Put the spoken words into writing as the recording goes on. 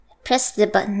press the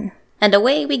button, and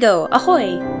away we go.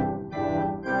 Ahoy!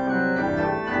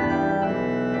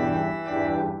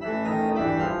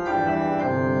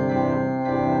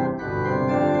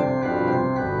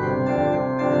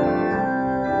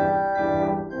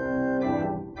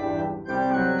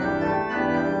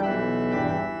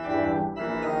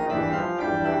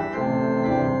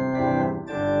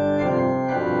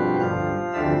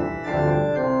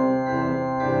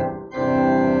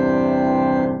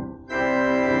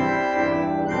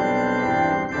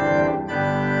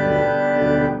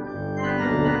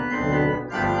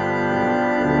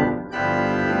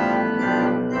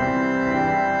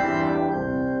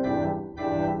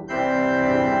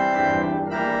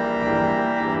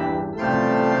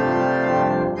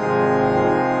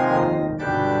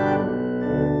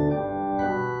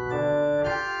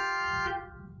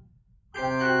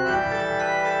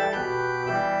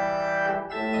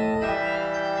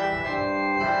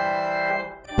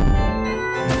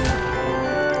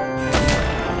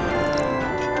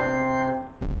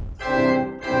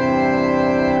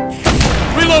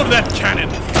 Reload that cannon!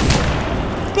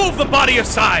 Move the body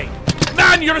aside!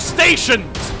 Man your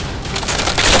stations!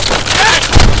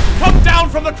 Come down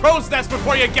from the crow's nest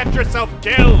before you get yourself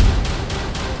killed!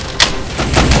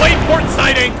 Play port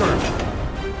side anchor!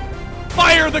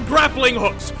 Fire the grappling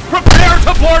hooks! Prepare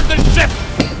to board the ship!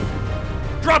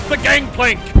 Drop the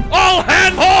gangplank! All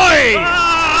hands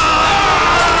ahoy!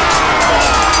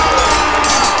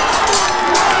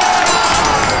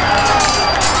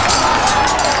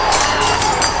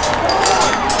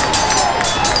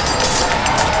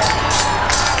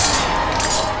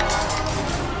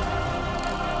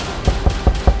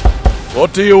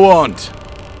 What do you want?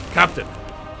 Captain,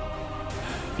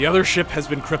 the other ship has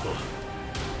been crippled,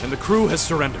 and the crew has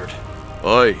surrendered.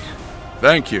 Aye,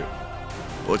 thank you.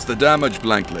 What's the damage,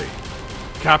 Blankley?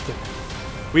 Captain,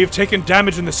 we have taken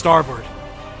damage in the starboard.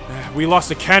 We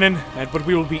lost a cannon, but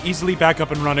we will be easily back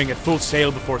up and running at full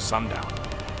sail before sundown.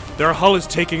 Their hull is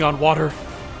taking on water,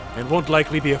 and won't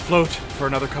likely be afloat for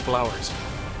another couple hours.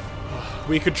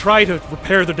 We could try to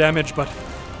repair the damage, but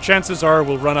chances are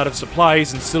we'll run out of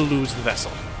supplies and still lose the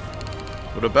vessel.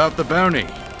 What about the bounty?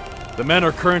 The men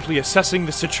are currently assessing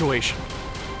the situation.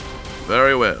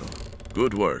 Very well.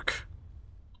 Good work.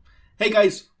 Hey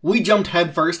guys, we jumped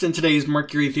headfirst in today's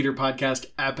Mercury Theater Podcast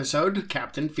episode,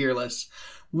 Captain Fearless.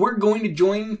 We're going to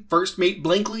join First Mate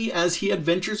Blankley as he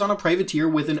adventures on a privateer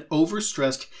with an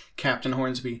overstressed Captain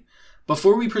Hornsby.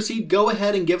 Before we proceed, go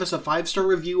ahead and give us a 5-star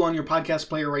review on your podcast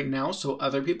player right now so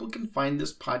other people can find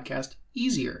this podcast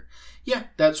easier. Yeah,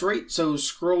 that's right. So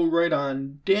scroll right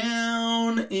on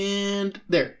down and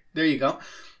there you go.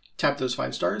 Tap those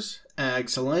 5 stars.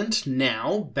 Excellent.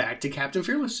 Now back to Captain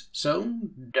Fearless. So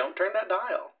don't turn that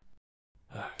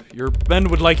dial. Your men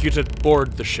would like you to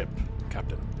board the ship,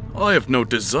 Captain. I have no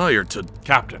desire to...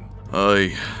 Captain.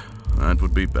 Aye, that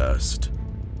would be best.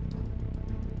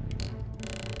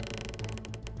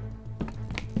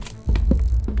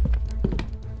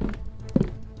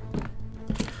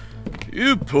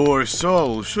 You poor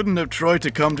soul shouldn't have tried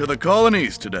to come to the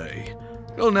colonies today.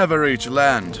 You'll never reach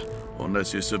land,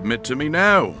 unless you submit to me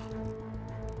now.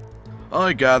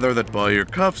 I gather that by your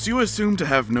cuffs you assume to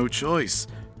have no choice,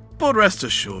 but rest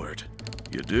assured,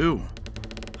 you do.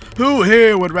 Who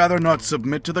here would rather not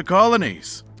submit to the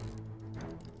colonies?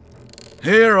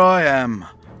 Here I am,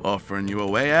 offering you a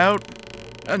way out,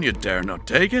 and you dare not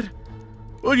take it?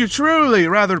 Would you truly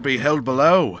rather be held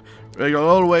below, where you'll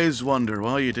always wonder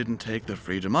why you didn't take the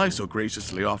freedom I so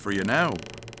graciously offer you now?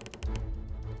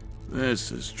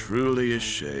 This is truly a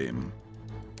shame.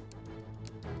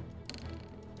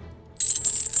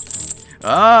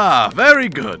 Ah, very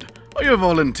good. Are you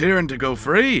volunteering to go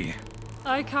free?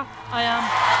 Aye, Cap, I am.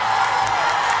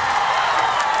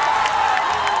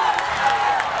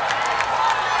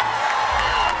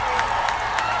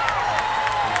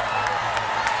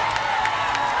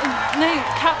 No,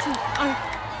 Captain,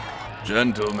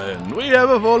 Gentlemen, we have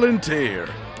a volunteer.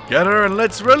 Get her and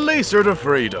let's release her to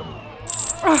freedom.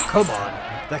 Come on,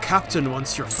 the captain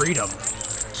wants your freedom.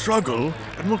 Struggle,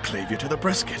 and we'll cleave you to the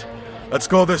brisket. Let's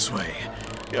go this way.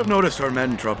 You have noticed our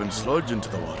men dropping sludge into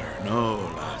the water. No,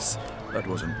 lass, that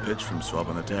wasn't pitch from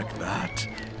swabbing the deck. That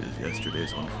is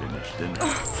yesterday's unfinished dinner.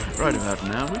 Right about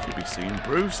now, we could be seeing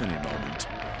Bruce any moment.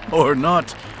 Or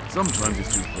not. Sometimes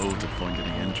he's too full to find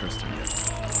any interest in you.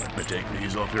 Let me take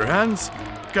these off your hands.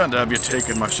 Can't have you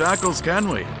taking my shackles, can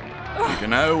we? You can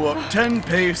now walk 10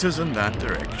 paces in that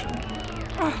direction.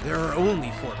 There are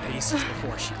only 4 paces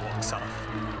before she walks off.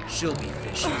 She'll be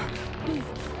fishing.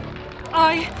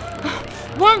 I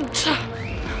won't.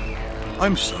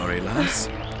 I'm sorry, lass.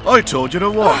 I told you to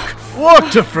walk.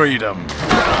 Walk to freedom.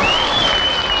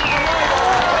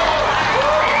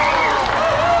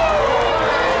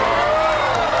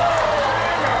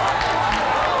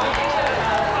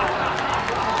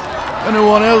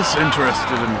 Anyone else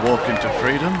interested in walking to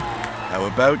freedom? How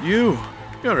about you?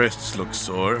 Your wrists look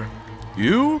sore.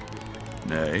 You?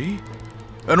 Nay.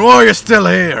 And why are you still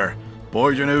here?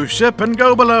 Board your new ship and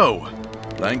go below.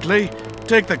 Blankley,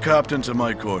 take the captain to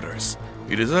my quarters.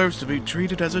 He deserves to be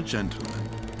treated as a gentleman.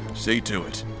 See to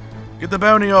it. Get the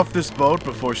bounty off this boat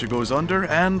before she goes under,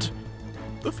 and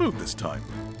the food this time.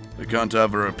 We can't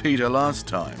have a repeat of last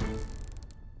time.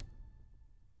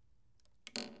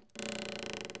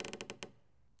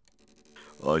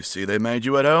 I see they made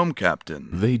you at home, Captain.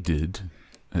 They did.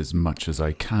 As much as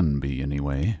I can be,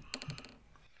 anyway.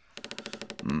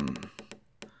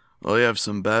 I have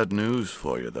some bad news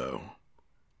for you, though.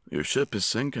 Your ship is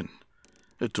sinking.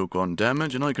 It took on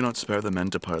damage, and I cannot spare the men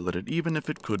to pilot it, even if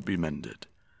it could be mended.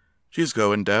 She's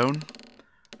going down,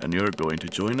 and you're going to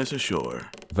join us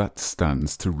ashore. That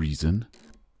stands to reason.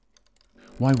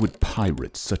 Why would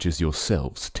pirates such as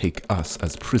yourselves take us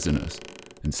as prisoners,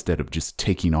 instead of just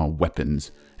taking our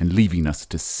weapons and leaving us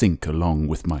to sink along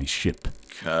with my ship?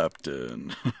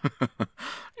 Captain,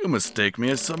 you mistake me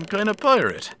as some kind of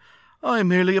pirate. I'm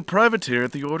merely a privateer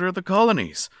at the Order of the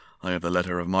Colonies. I have the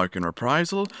letter of marque and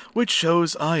reprisal, which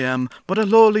shows I am but a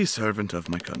lowly servant of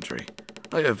my country.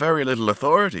 I have very little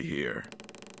authority here.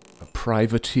 A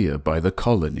privateer by the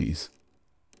Colonies?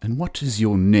 And what is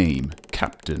your name,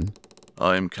 Captain?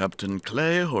 I'm Captain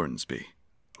Clay Hornsby.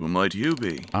 Who might you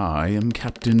be? I am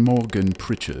Captain Morgan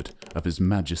Pritchard of His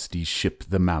Majesty's ship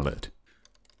the Mallard.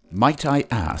 Might I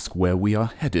ask where we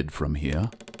are headed from here?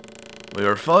 We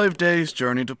are 5 days'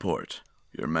 journey to port.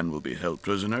 Your men will be held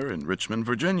prisoner in Richmond,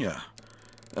 Virginia.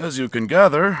 As you can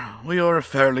gather, we are a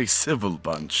fairly civil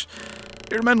bunch.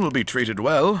 Your men will be treated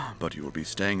well, but you will be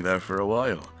staying there for a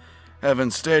while.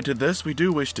 Having stated this, we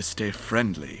do wish to stay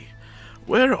friendly.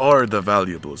 Where are the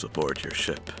valuables aboard your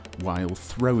ship? While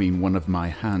throwing one of my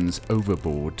hands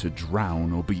overboard to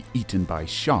drown or be eaten by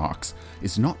sharks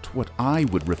is not what I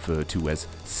would refer to as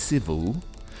civil,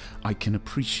 I can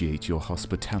appreciate your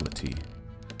hospitality.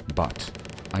 But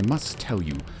I must tell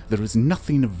you, there is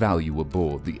nothing of value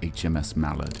aboard the HMS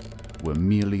Mallard. We're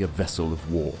merely a vessel of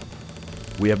war.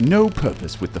 We have no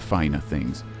purpose with the finer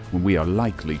things when we are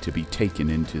likely to be taken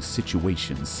into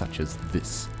situations such as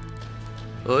this.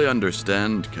 I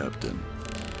understand, Captain.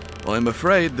 I'm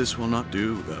afraid this will not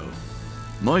do, though.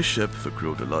 My ship, the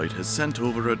Crow Delight, has sent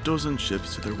over a dozen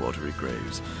ships to their watery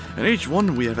graves, and each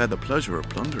one we have had the pleasure of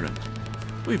plundering.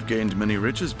 We've gained many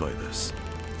riches by this.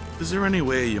 Is there any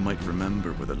way you might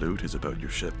remember where the loot is about your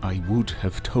ship? I would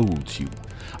have told you.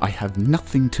 I have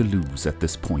nothing to lose at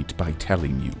this point by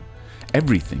telling you.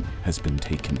 Everything has been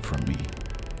taken from me.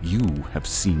 You have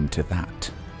seen to that.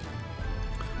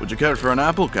 Would you care for an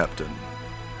apple, Captain?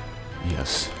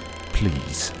 Yes,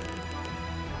 please.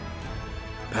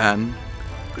 Pan,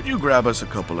 could you grab us a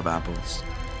couple of apples?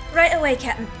 Right away,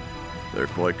 Captain. They're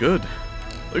quite good.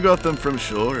 We got them from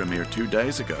shore a mere 2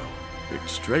 days ago. Picked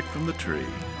straight from the tree.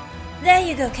 There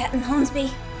you go, Captain Hornsby.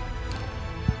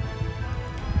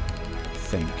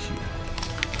 Thank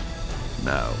you.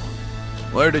 Now,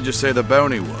 where did you say the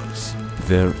bounty was?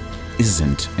 There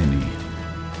isn't any.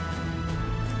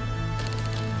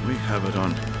 We have it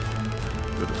on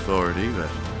good authority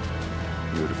that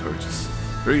you were to purchase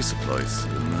free supplies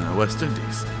in the West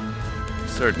Indies. You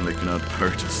certainly cannot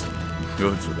purchase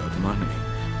goods without money.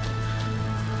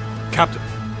 Captain,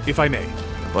 if I may.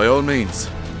 By all means,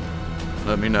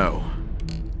 let me know.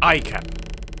 Aye,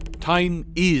 Captain. Time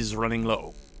is running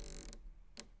low.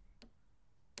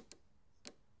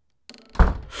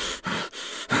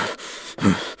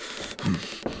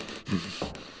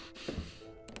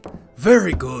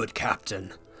 Very good,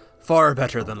 Captain. Far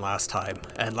better than last time.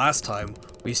 And last time,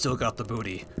 we still got the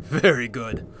booty. Very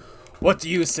good. What do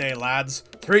you say, lads?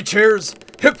 3 cheers.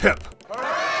 Hip hip.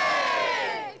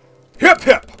 Hooray! Hip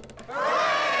hip.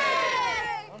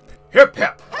 Hooray! Hip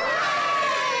hip.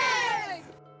 Hooray!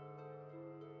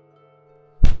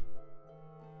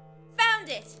 Found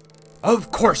it!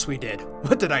 Of course we did.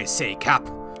 What did I say, Cap?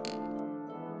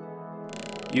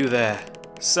 You there.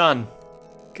 Son,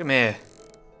 come here.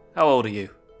 How old are you?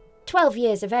 12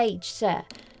 years of age, sir.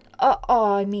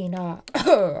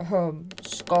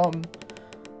 Scum.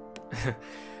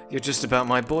 You're just about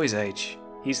my boy's age.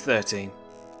 He's 13.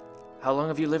 How long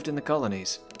have you lived in the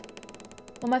colonies?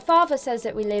 Well, my father says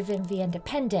that we live in the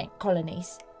independent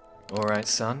colonies. Alright,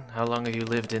 son. How long have you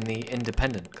lived in the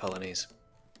independent colonies?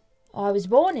 I was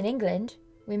born in England.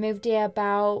 We moved here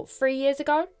about 3 years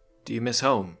ago. Do you miss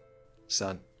home,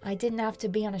 son? I didn't have to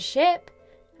be on a ship.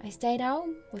 I stayed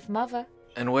home with Mother.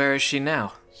 And where is she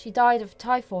now? She died of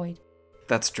typhoid.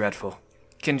 That's dreadful.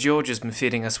 King George has been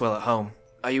feeding us well at home.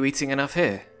 Are you eating enough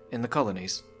here, in the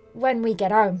colonies? When we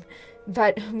get home.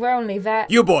 But we're only there.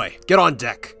 You boy, get on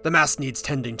deck. The mast needs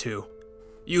tending to.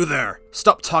 You there,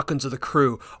 stop talking to the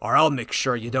crew, or I'll make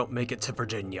sure you don't make it to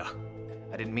Virginia.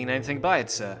 I didn't mean anything by it,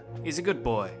 sir. He's a good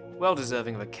boy, well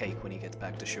deserving of a cake when he gets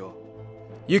back to shore.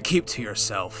 You keep to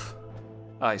yourself.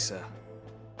 Aye, sir.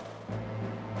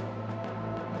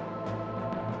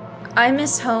 I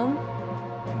miss home.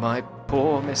 My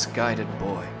poor misguided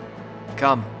boy.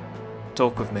 Come,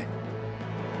 talk with me.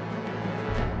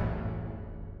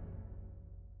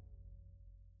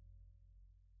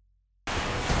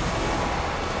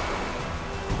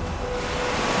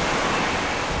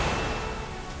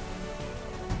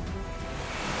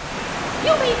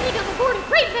 You may think I'm aboard a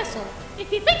great vessel.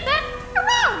 If you think that, you're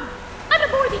wrong. I'm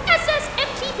aboard the SS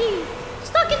MTP,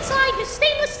 stuck inside his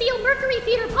stainless steel Mercury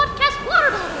Theater podcast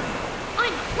water bottle.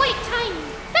 I'm quite tiny.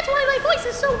 That's why my voice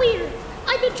is so weird.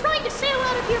 I've been trying to sail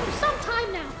out of here for some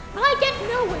time now, but I get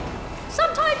nowhere.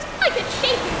 Sometimes I get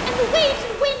shaken and the waves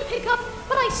and wind pick up,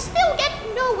 but I still get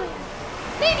nowhere.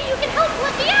 Maybe you can help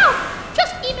let me out.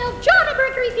 Just email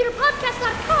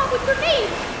john@mercurytheaterpodcast.com with your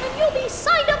name, and you'll be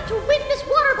signed up to win this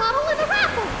water bottle in the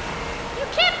raffle. You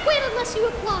can't win unless you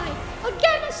apply.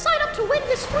 Again, sign up to win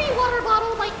this free water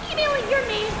bottle by emailing your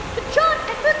name to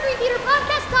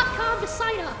john@mercurytheaterpodcast.com to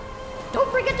sign up. Don't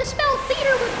forget to spell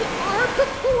theater with the R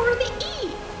before the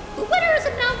E. The winner is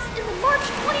announced in the March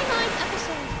 29th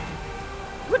episode.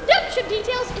 Redemption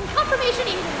details in confirmation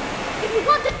email. If you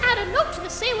want to add a note to the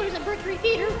sailors at Mercury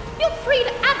Theater, feel free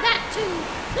to add that too.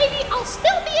 Maybe I'll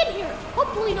still be in here.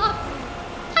 Hopefully not.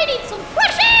 I need some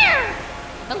fresh air!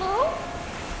 Hello?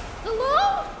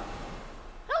 Hello?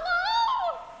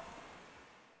 Hello?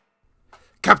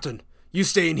 Captain, you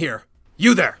stay in here.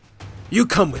 You there. You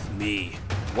come with me.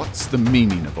 What's the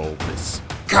meaning of all this?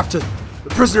 Captain, the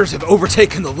prisoners have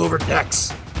overtaken the lower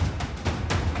decks.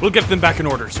 We'll get them back in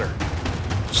order, sir.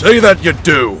 Say that you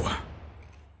do!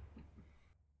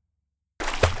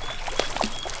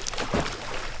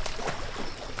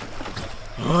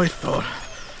 I thought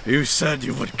you said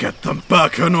you would get them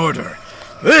back in order.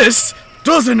 This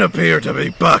doesn't appear to be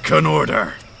back in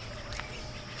order.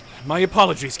 My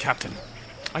apologies, Captain.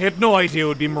 I had no idea it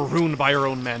would be marooned by our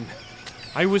own men.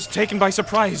 I was taken by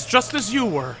surprise, just as you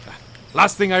were.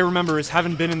 Last thing I remember is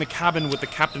having been in the cabin with the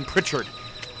Captain Pritchard,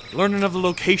 learning of the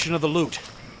location of the loot.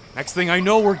 Next thing I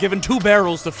know, we're given 2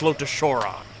 barrels to float to shore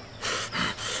on.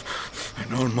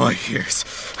 In all my years,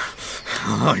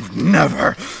 I've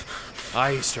never...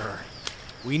 Aye, sir.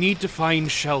 We need to find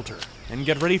shelter and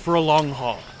get ready for a long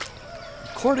haul.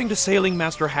 According to Sailing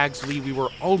Master Hagsley, we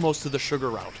were almost to the sugar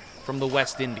route from the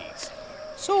West Indies,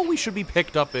 so we should be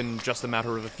picked up in just a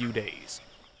matter of a few days.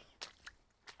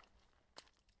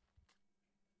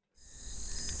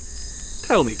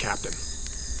 Tell me, Captain,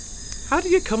 how do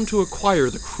you come to acquire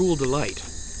the Cruel Delight?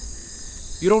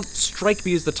 You don't strike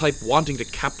me as the type wanting to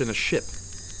captain a ship.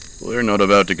 We're not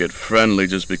about to get friendly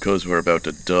just because we're about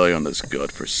to die on this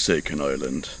godforsaken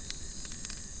island.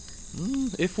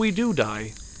 If we do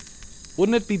die,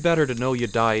 wouldn't it be better to know you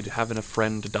died having a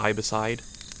friend to die beside?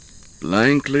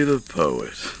 Blankly the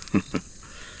poet.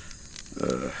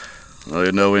 I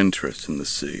had no interest in the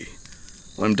sea.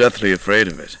 I'm deathly afraid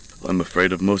of it. I'm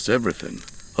afraid of most everything.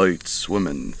 Heights,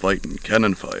 swimming, fighting,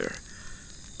 cannon fire.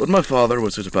 But my father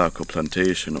was a tobacco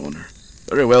plantation owner.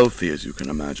 Very wealthy, as you can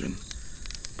imagine.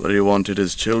 But he wanted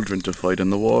his children to fight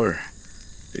in the war.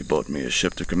 He bought me a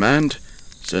ship to command,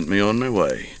 sent me on my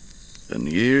way.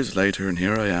 And years later, and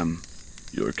here I am,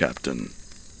 your captain.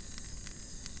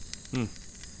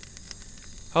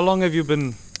 How long have you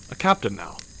been a captain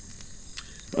now?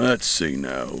 Let's see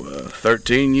now,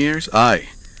 13 years? Aye,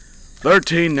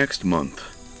 13 next month.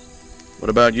 What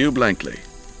about you, Blankley?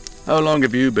 How long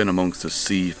have you been amongst the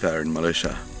seafaring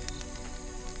militia?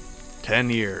 10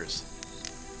 years.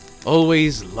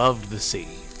 Always loved the sea.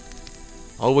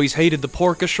 Always hated the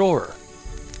pork ashore.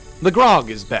 The grog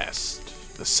is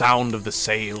best. The sound of the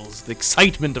sails, the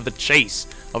excitement of the chase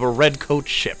of a redcoat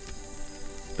ship.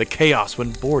 The chaos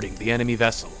when boarding the enemy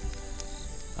vessel.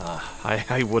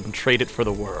 I wouldn't trade it for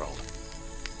the world.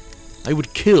 I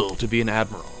would kill to be an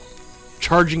admiral,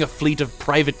 charging a fleet of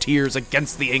privateers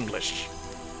against the English.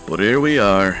 But here we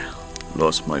are,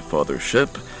 lost my father's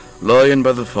ship, lying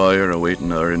by the fire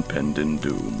awaiting our impending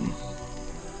doom.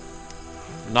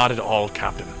 Not at all,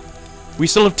 Captain. We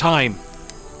still have time.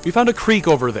 We found a creek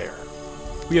over there.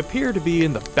 We appear to be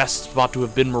in the best spot to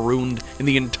have been marooned in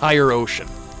the entire ocean.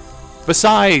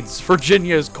 Besides,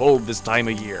 Virginia is cold this time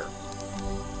of year.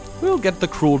 We'll get the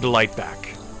Cruel Delight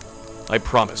back. I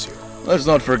promise you. Let's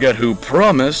not forget who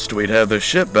promised we'd have the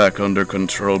ship back under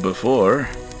control before.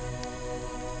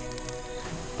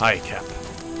 Aye, Captain.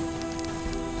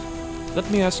 Let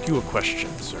me ask you a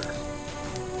question, sir.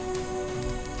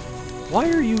 Why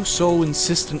are you so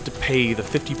insistent to pay the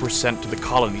 50% to the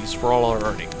colonies for all our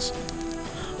earnings?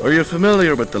 Are you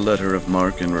familiar with the letter of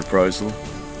marque in reprisal?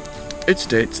 It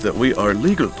states that we are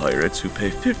legal pirates who pay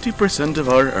 50% of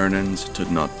our earnings to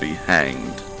not be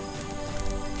hanged.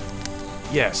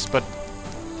 Yes, but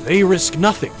they risk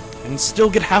nothing and still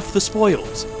get half the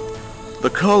spoils. The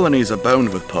colonies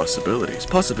abound with possibilities.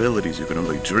 Possibilities you can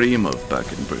only dream of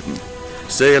back in Britain.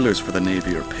 Sailors for the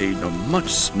Navy are paid a much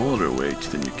smaller wage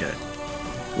than you get.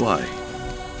 Why?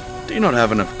 Do you not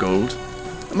have enough gold?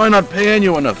 Am I not paying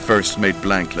you enough, First Mate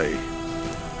Blankley?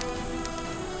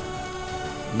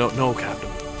 No, Captain.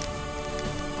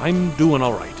 I'm doing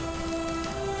all right.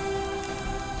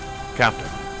 Captain,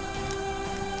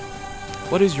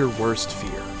 what is your worst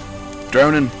fear?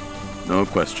 Drowning? No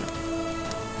question.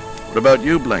 What about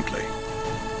you, Blankley?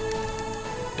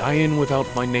 Dying without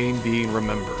my name being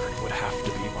remembered would have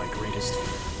to be my greatest fear.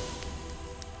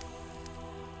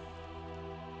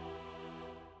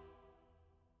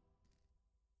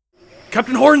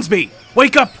 Captain Hornsby!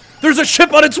 Wake up! There's a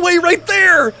ship on its way right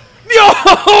there!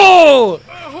 Yo!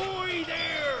 Ahoy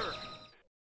there!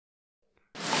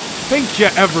 Thank you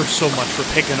ever so much for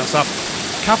picking us up.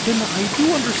 Captain, I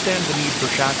do understand the need for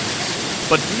shackles,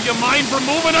 but do you mind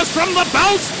removing us from the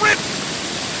bowsprit?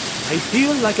 I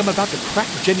feel like I'm about to crack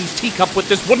Jenny's teacup with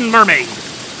this wooden mermaid.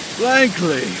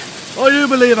 Blankley, I do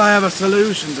believe I have a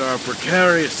solution to our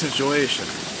precarious situation.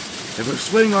 If we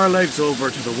swing our legs over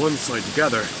to the one side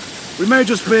together, we may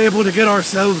just be able to get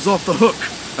ourselves off the hook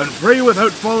and free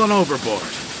without falling overboard.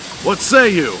 What say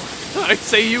you? I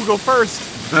say you go first.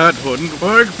 That wouldn't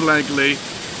work, Blankley.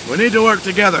 We need to work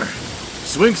together.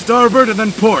 Swing starboard and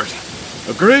then port.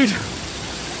 Agreed?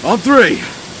 On 3.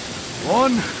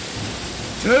 1,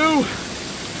 2,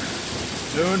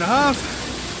 2.5,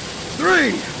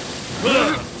 3.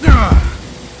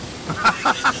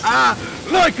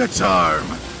 Like a charm.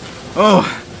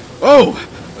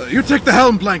 You take the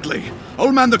helm, Blankley.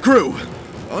 I'll man the crew.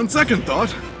 On second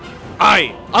thought.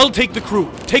 Aye, I'll take the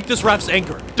crew. Take this raft's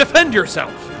anchor. Defend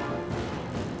yourself.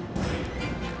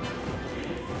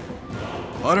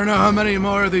 I don't know how many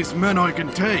more of these men I can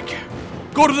take.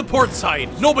 Go to the port side.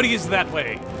 Nobody is that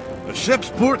way. The ship's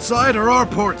port side or our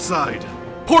port side?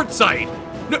 Port side.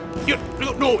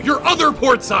 No, your other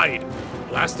port side.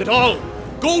 Blast it all.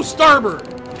 Go starboard.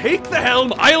 Take the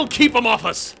helm. I'll keep them off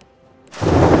us.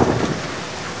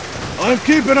 I'm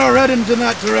keeping our heading in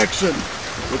that direction.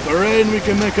 With the rain, we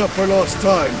can make up for lost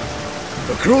time.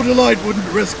 The Cruel Delight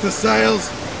wouldn't risk the sails,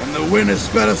 and the wind has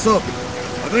sped us up.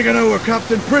 I think I know where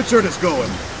Captain Pritchard is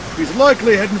going. He's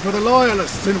likely heading for the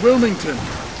Loyalists in Wilmington.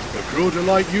 The Cruel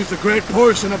Delight used a great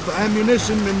portion of the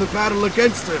ammunition in the battle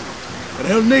against him, and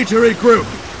he'll need to regroup.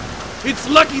 It's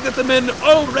lucky that the men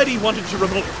already wanted to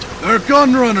revolt. They're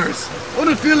gun runners,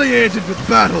 unaffiliated with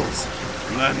battles.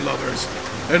 Landlubbers.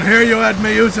 And here you had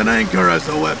me use an anchor as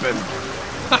a weapon.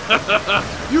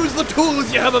 Use the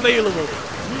tools you have available.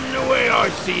 The way I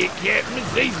see it, Captain,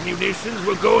 these munitions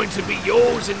were going to be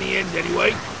yours in the end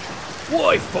anyway.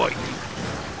 Why fight you?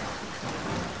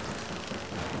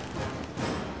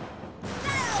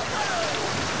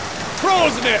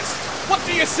 Crow's Nest! What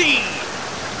do you see?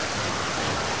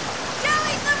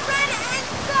 Showing the red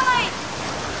ensign!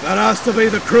 That has to be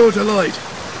the Cruel Delight,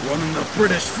 running the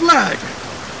British flag.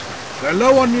 They're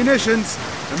low on munitions,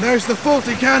 and there's the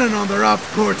faulty cannon on their aft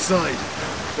port side.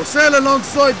 We'll sail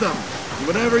alongside them, and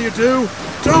whatever you do,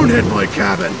 don't hit my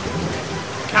cabin.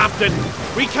 Captain,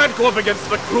 we can't go up against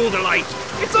the Cruel Delight.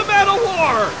 It's a man of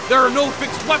war. There are no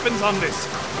fixed weapons on this.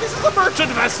 This is a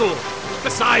merchant vessel.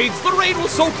 Besides, the rain will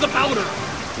soak the powder.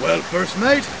 Well, First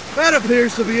Mate, that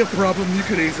appears to be a problem you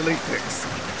could easily fix.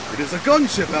 It is a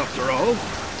gunship, after all.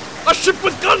 A ship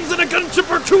with guns and a gunship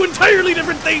are two entirely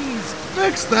different things.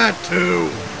 Fix that, too.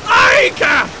 Aye,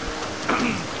 Cap!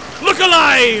 Look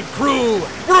alive, crew!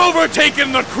 We're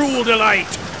overtaking the Cruel Delight!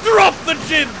 Drop the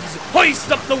jibs!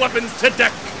 Hoist up the weapons to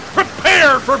deck!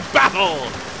 Prepare for battle!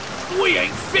 We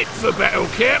ain't fit for battle,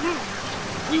 Captain.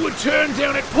 We were turned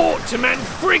down at port to man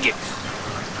frigates.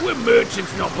 We're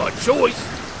merchants not by choice,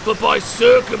 but by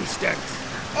circumstance.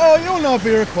 Oh, you'll not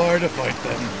be required to fight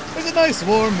then. There's a nice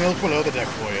warm milk below the deck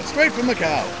for you, straight from the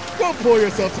cow. Go pour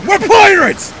yourself some— We're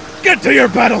pirates! Get to your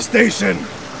battle station!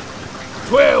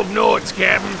 12 knots,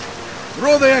 Captain.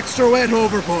 Throw the extra weight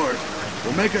overboard.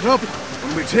 We'll make it up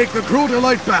when we take the Cruel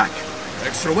Delight back.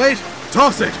 Extra weight,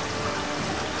 toss it.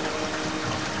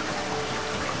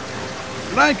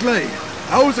 Blankley,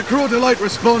 how's the crew of Delight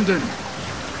responding?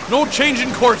 No change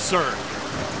in course, sir.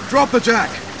 Drop the jack.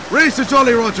 Race the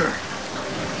Jolly Roger.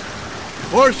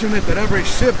 Fortunate that every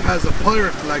ship has a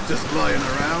pirate flag just lying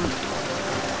around.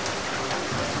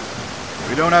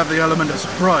 We don't have the element of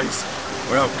surprise.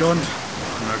 We're outgunned,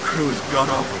 and our crew is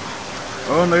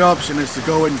god-awful. Our only option is to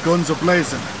go in guns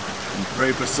a-blazing, and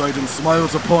pray Poseidon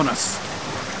smiles upon us.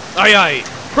 Aye, aye.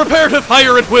 Prepare to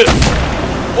fire at will.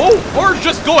 Oh, or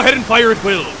just go ahead and fire at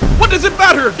will. What does it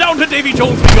matter? Down to Davy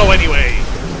Jones we go anyway.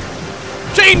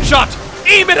 Chain shot!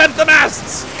 Aim it at the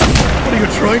masts! What are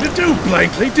you trying to do,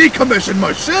 Blankley? Decommission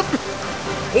my ship?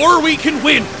 Or we can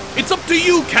win. It's up to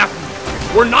you, Captain.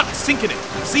 We're not sinking it.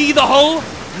 See the hull?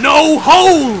 No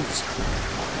holes!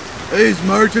 These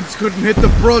merchants couldn't hit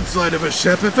the broadside of a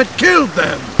ship if it killed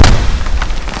them.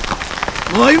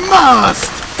 My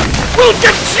mast! We'll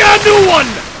get you a new one!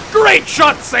 Great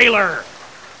shot, sailor!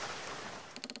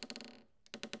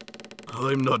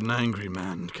 I'm not an angry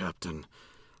man, Captain.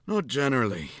 Not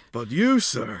generally. But you,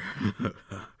 sir.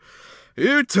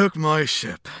 You took my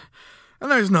ship. And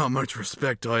there's not much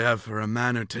respect I have for a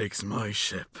man who takes my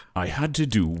ship. I had to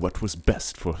do what was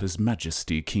best for His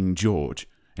Majesty King George,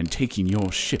 and taking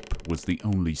your ship was the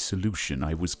only solution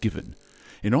I was given.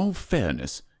 In all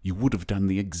fairness, you would have done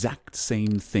the exact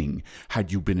same thing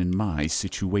had you been in my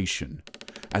situation.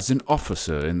 As an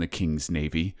officer in the King's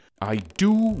Navy, I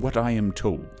do what I am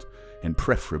told, and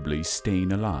preferably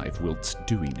staying alive whilst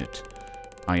doing it.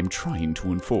 I am trying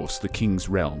to enforce the King's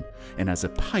realm, and as a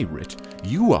pirate,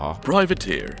 you are...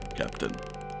 Privateer, Captain.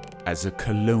 As a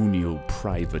colonial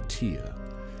privateer,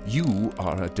 you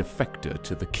are a defector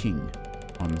to the King.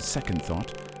 On second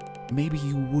thought, maybe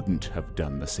you wouldn't have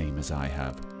done the same as I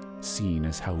have, seeing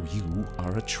as how you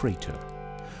are a traitor.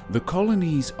 The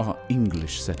colonies are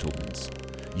English settlements.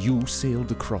 You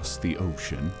sailed across the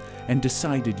ocean and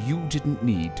decided you didn't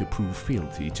need to prove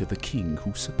fealty to the king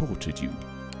who supported you.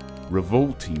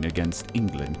 Revolting against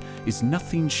England is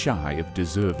nothing shy of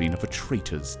deserving of a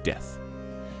traitor's death.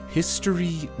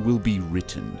 History will be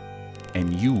written,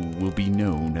 and you will be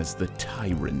known as the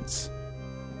tyrants.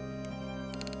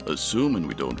 Assuming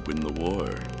we don't win the war.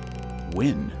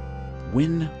 Win?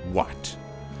 Win what?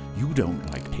 You don't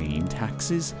like paying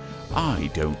taxes. I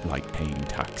don't like paying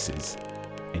taxes.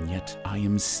 And yet I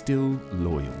am still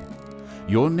loyal.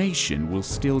 Your nation will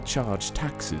still charge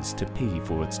taxes to pay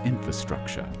for its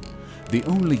infrastructure. The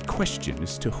only question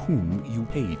is to whom you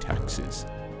pay taxes.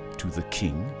 To the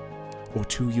king, or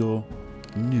to your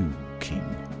new king?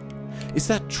 Is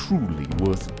that truly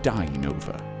worth dying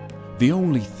over? The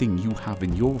only thing you have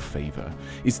in your favor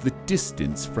is the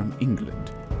distance from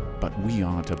England, but we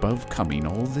aren't above coming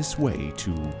all this way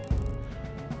to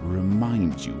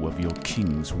remind you of your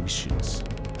king's wishes.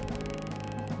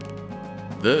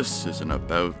 This isn't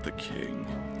about the king.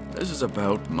 This is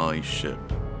about my ship.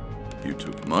 You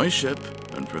took my ship,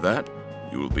 and for that,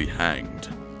 you will be hanged.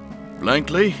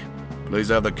 Blankley, please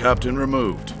have the captain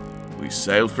removed. We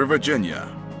sail for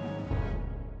Virginia.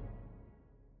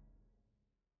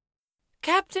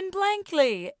 Captain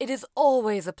Blankley, it is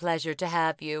always a pleasure to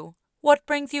have you. What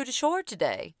brings you to shore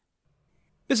today?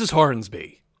 Mrs.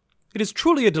 Hornsby, it is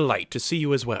truly a delight to see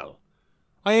you as well.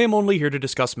 I am only here to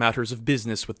discuss matters of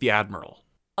business with the Admiral.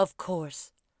 Of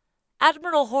course.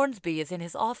 Admiral Hornsby is in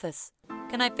his office.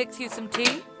 Can I fix you some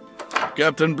tea?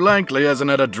 Captain Blankley hasn't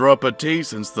had a drop of tea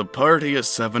since the party of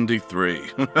 73.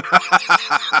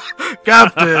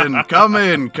 Captain, come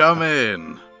in, come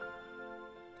in.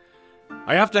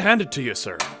 I have to hand it to you,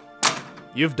 sir.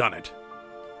 You've done it.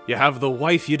 You have the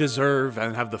wife you deserve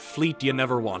and have the fleet you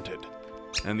never wanted,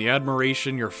 and the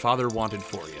admiration your father wanted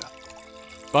for you.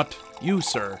 But you,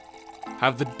 sir,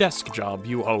 have the desk job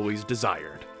you always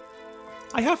desired.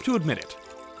 I have to admit it.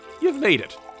 You've made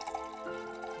it.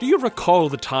 Do you recall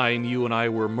the time you and I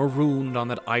were marooned on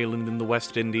that island in the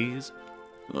West Indies?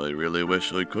 I really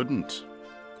wish I couldn't.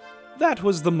 That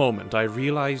was the moment I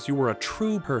realized you were a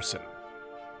true person,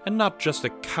 and not just a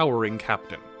cowering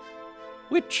captain.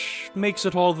 Which makes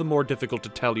it all the more difficult to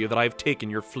tell you that I've taken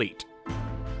your fleet.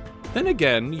 Then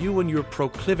again, you and your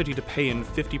proclivity to pay in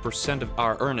 50% of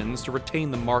our earnings to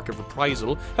retain the mark of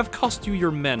reprisal have cost you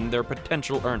your men their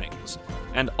potential earnings,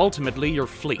 and ultimately your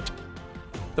fleet.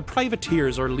 The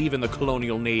privateers are leaving the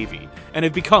colonial navy, and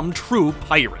have become true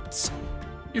pirates.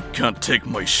 You can't take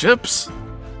my ships!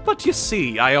 But you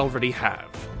see, I already have.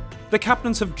 The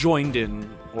captains have joined in,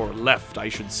 or left, I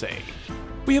should say.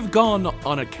 We have gone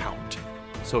on account,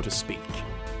 so to speak.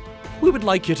 We would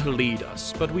like you to lead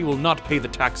us, but we will not pay the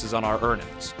taxes on our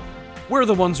earnings. We're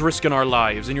the ones risking our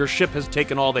lives, and your ship has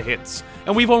taken all the hits,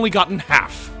 and we've only gotten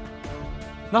half.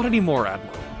 Not anymore,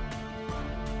 Admiral.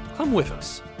 Come with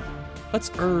us.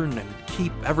 Let's earn and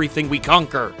keep everything we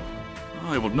conquer.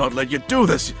 I will not let you do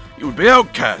this. You would be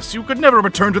outcast. You could never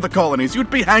return to the colonies. You'd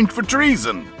be hanged for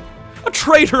treason. A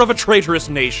traitor of a traitorous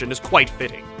nation is quite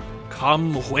fitting.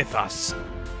 Come with us.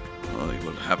 I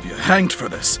will have you hanged for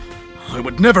this. I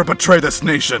would never betray this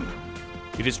nation.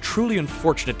 It is truly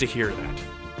unfortunate to hear that.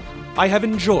 I have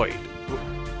enjoyed...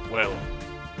 well,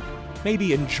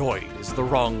 maybe enjoyed is the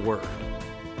wrong word.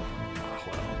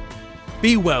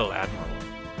 Be well, Admiral.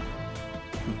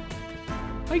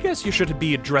 I guess you should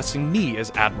be addressing me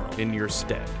as Admiral in your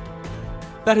stead.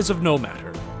 That is of no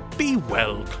matter. Be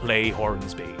well, Clay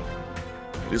Hornsby.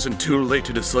 It isn't too late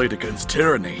to decide against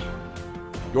tyranny.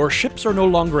 Your ships are no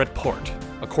longer at port.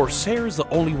 A Corsair is the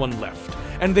only one left,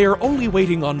 and they are only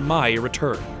waiting on my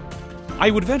return.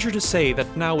 I would venture to say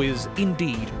that now is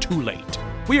indeed too late.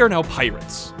 We are now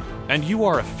pirates, and you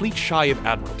are a fleet shy of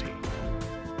Admiralty.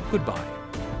 Goodbye,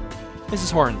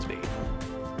 Mrs. Hornsby.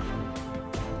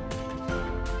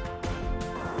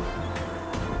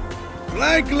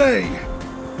 Blankley!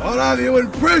 I'll have you in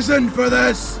prison for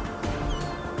this!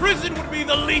 Prison would be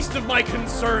the least of my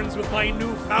concerns with my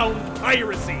newfound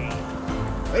piracy.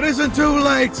 It isn't too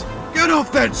late! Get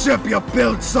off that ship, you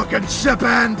bilge-sucking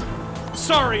ship-hand!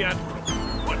 Sorry, Admiral.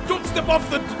 But don't step off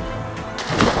the...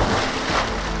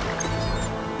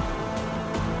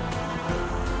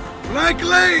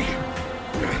 Blankley!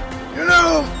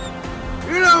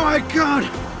 You know, I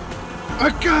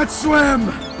can't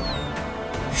swim!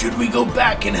 Should we go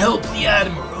back and help the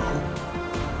Admiral?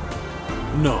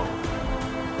 No.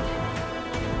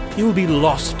 He will be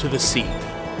lost to the sea,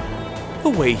 the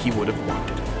way he would have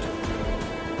wanted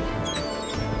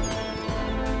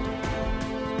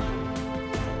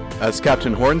it. As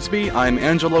Captain Hornsby, I'm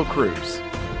Angelo Cruz.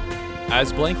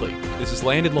 As Blankley, this is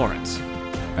Landon Lawrence.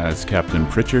 As Captain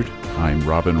Pritchard, I'm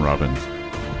Robin Robbins.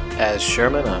 As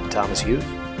Sherman, I'm Thomas Hughes.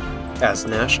 As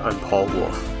Nash, I'm Paul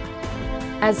Wolfe.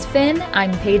 As Finn,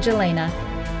 I'm Paige Elena.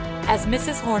 As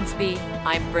Mrs. Hornsby,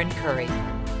 I'm Bryn Curry.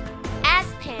 As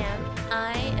Pam,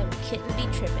 I am Kitten B.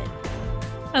 Trippin.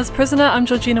 As prisoner, I'm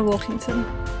Georgina Walkington.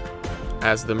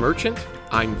 As the merchant,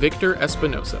 I'm Victor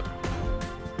Espinosa.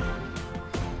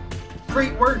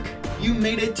 Great work! You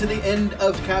made it to the end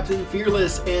of Captain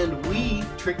Fearless, and we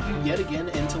tricked you yet again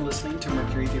into listening to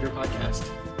Mercury Theater Podcast.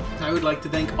 I would like to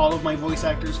thank all of my voice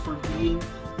actors for being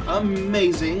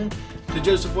amazing, to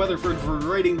Joseph Weatherford for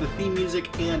writing the theme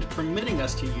music and permitting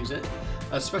us to use it.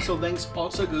 A special thanks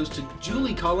also goes to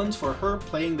Julie Collins for her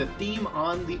playing the theme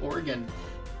on the organ.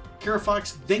 Kara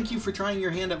Fox, thank you for trying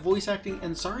your hand at voice acting,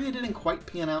 and sorry I didn't quite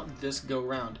pan out this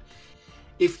go-round.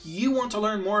 If you want to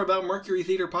learn more about Mercury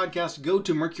Theater Podcast, go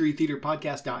to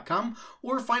mercurytheaterpodcast.com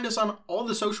or find us on all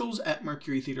the socials at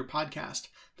Mercury Theater Podcast.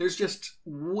 There's just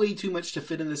way too much to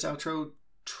fit in this outro,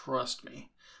 trust me.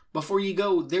 Before you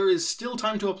go, there is still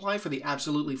time to apply for the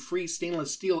absolutely free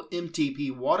stainless steel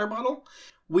MTP water bottle.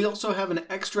 We also have an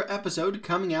extra episode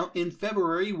coming out in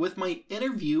February with my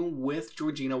interview with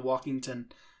Georgina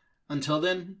Walkington. Until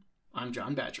then, I'm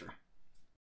John Badger.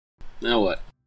 Now what?